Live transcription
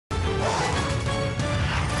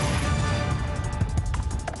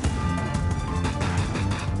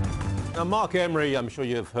Now, Marc Emery, I'm sure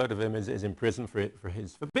you've heard of him, is in prison for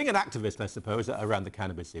being an activist, I suppose, around the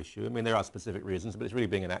cannabis issue. I mean, there are specific reasons, but it's really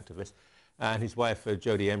being an activist. And his wife,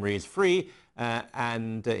 Jodie Emery, is free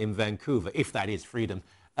and in Vancouver, if that is freedom.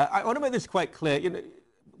 I want to make this quite clear. You know,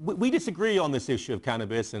 we disagree on this issue of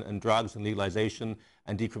cannabis and drugs and legalization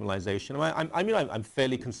and decriminalization. I'm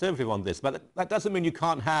fairly conservative on this, but that doesn't mean you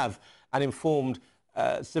can't have an informed,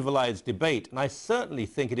 civilized debate. And I certainly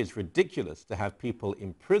think it is ridiculous to have people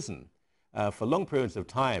in prison for long periods of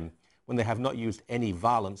time when they have not used any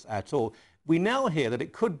violence at all. We now hear that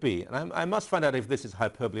it could be, and I must find out if this is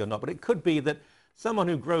hyperbole or not, but it could be that someone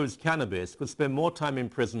who grows cannabis could spend more time in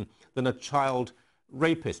prison than a child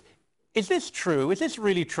rapist. Is this true? Is this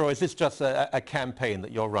really true? Is this just a campaign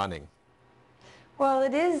that you're running? Well,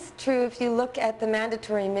 it is true if you look at the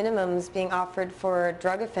mandatory minimums being offered for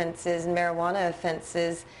drug offenses and marijuana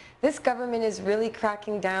offenses. This government is really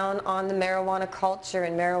cracking down on the marijuana culture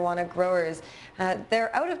and marijuana growers.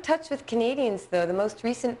 They're out of touch with Canadians, though. The most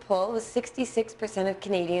recent poll was 66% of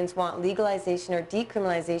Canadians want legalization or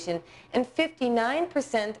decriminalization, and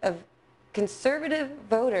 59% of conservative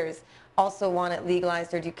voters also want it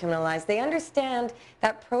legalized or decriminalized. They understand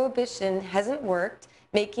that prohibition hasn't worked.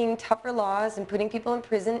 Making tougher laws and putting people in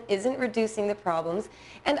prison isn't reducing the problems.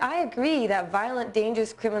 And I agree that violent,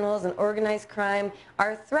 dangerous criminals and organized crime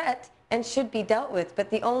are a threat and should be dealt with. But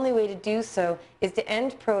the only way to do so is to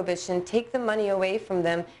end prohibition, take the money away from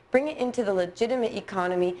them, bring it into the legitimate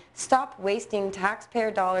economy, stop wasting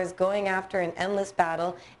taxpayer dollars going after an endless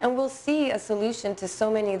battle, and we'll see a solution to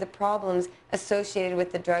so many of the problems associated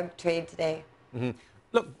with the drug trade today. Mm-hmm.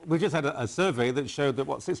 Look, we just had a survey that showed that,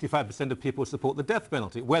 65% of people support the death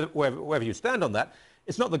penalty. Wherever you stand on that,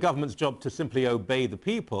 it's not the government's job to simply obey the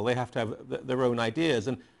people. They have to have their own ideas.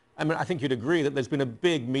 And I mean, I think you'd agree that there's been a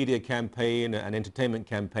big media campaign and entertainment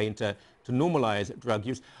campaign to normalize drug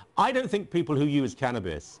use. I don't think people who use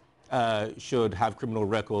cannabis should have criminal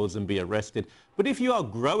records and be arrested. But if you are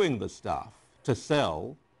growing the stuff to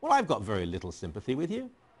sell, well, I've got very little sympathy with you.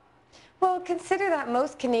 Well, consider that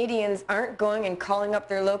most Canadians aren't going and calling up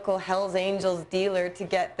their local Hells Angels dealer to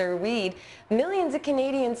get their weed. Millions of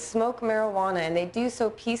Canadians smoke marijuana, and they do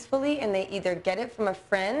so peacefully, and they either get it from a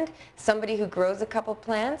friend, somebody who grows a couple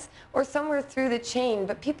plants, or somewhere through the chain.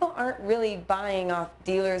 But people aren't really buying off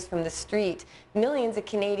dealers from the street. Millions of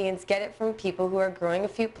Canadians get it from people who are growing a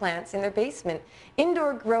few plants in their basement.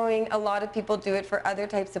 Indoor growing, a lot of people do it for other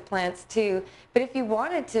types of plants too. But if you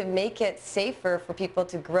wanted to make it safer for people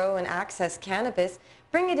to grow and access cannabis,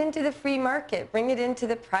 bring it into the free market, bring it into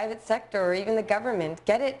the private sector or even the government.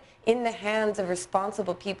 Get it in the hands of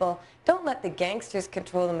responsible people. Don't let the gangsters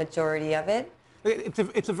control the majority of it.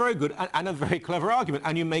 It's a very good and a very clever argument,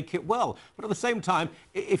 and you make it well. But at the same time,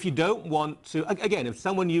 if you don't want to, again, if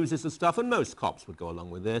someone uses the stuff, and most cops would go along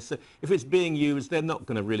with this, if it's being used, they're not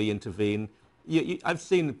going to really intervene. I've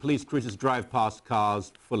seen police cruisers drive past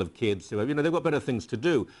cars full of kids who, they've got better things to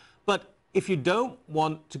do. But if you don't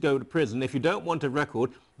want to go to prison, if you don't want a record,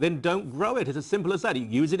 then don't grow it. It's as simple as that. You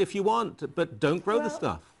use it if you want, but don't grow the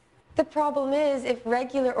stuff. The problem is, if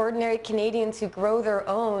regular, ordinary Canadians who grow their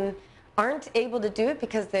own aren't able to do it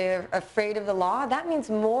because they're afraid of the law, that means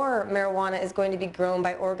more marijuana is going to be grown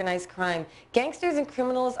by organized crime. Gangsters and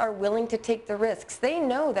criminals are willing to take the risks. They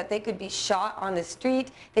know that they could be shot on the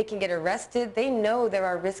street, they can get arrested, they know there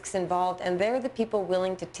are risks involved, and they're the people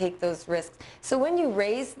willing to take those risks. So when you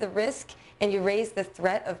raise the risk and you raise the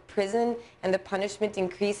threat of prison and the punishment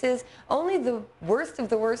increases, only the worst of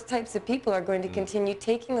the worst types of people are going to continue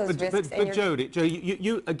taking those risks. But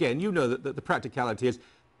Jodie, you know that the practicality is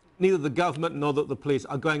neither the government nor the police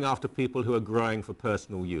are going after people who are growing for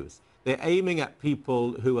personal use. They're aiming at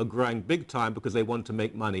people who are growing big time because they want to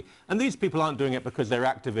make money. And these people aren't doing it because they're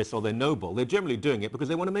activists or they're noble. They're generally doing it because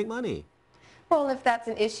they want to make money. Well, if that's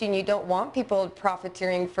an issue and you don't want people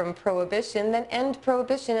profiteering from prohibition, then end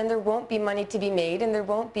prohibition and there won't be money to be made and there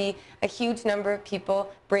won't be a huge number of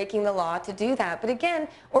people breaking the law to do that. But again,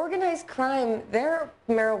 organized crime, their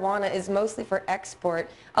marijuana is mostly for export.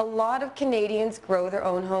 A lot of Canadians grow their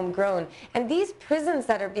own homegrown. And these prisons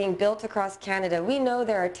that are being built across Canada, we know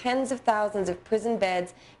there are tens of thousands of prison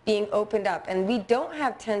beds being opened up. And we don't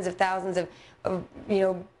have tens of thousands of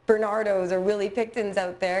Bernardos or Willie Pictons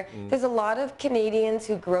out there. There's a lot of Canadians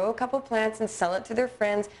who grow a couple plants and sell it to their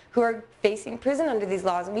friends who are facing prison under these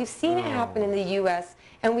laws. And we've seen it happen in the U.S.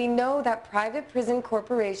 And we know that private prison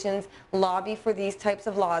corporations lobby for these types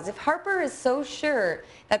of laws. If Harper is so sure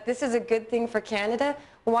that this is a good thing for Canada,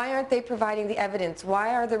 Why aren't they providing the evidence?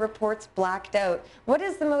 Why are the reports blacked out? What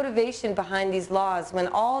is the motivation behind these laws when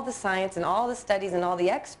all the science and all the studies and all the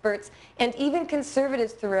experts and even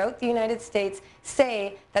conservatives throughout the United States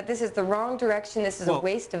say that this is the wrong direction, this is a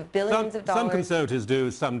waste of billions of dollars? Some conservatives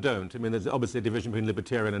do, some don't. I mean, there's obviously a division between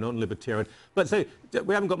libertarian and non-libertarian. But so,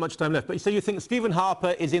 we haven't got much time left, but so you think Stephen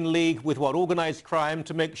Harper is in league with what, organised crime,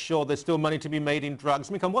 to make sure there's still money to be made in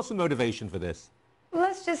drugs? I mean, what's the motivation for this?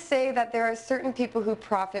 Let's just say that there are certain people who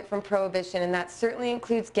profit from prohibition, and that certainly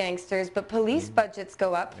includes gangsters, but police budgets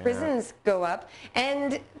go up, prisons go up,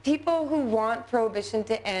 and people who want prohibition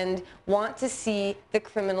to end want to see the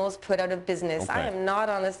criminals put out of business. I am not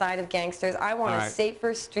on the side of gangsters. I want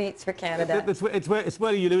safer streets for Canada. It's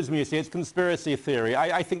where you lose me, you see. It's conspiracy theory.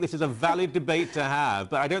 I think this is a valid debate to have,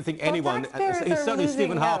 but I don't think anyone, certainly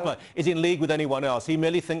Stephen Harper, is in league with anyone else. He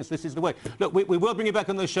merely thinks this is the way. Look, we will bring you back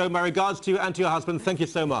on the show. My regards to you and to your husband. Thank you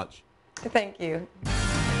so much. Thank you.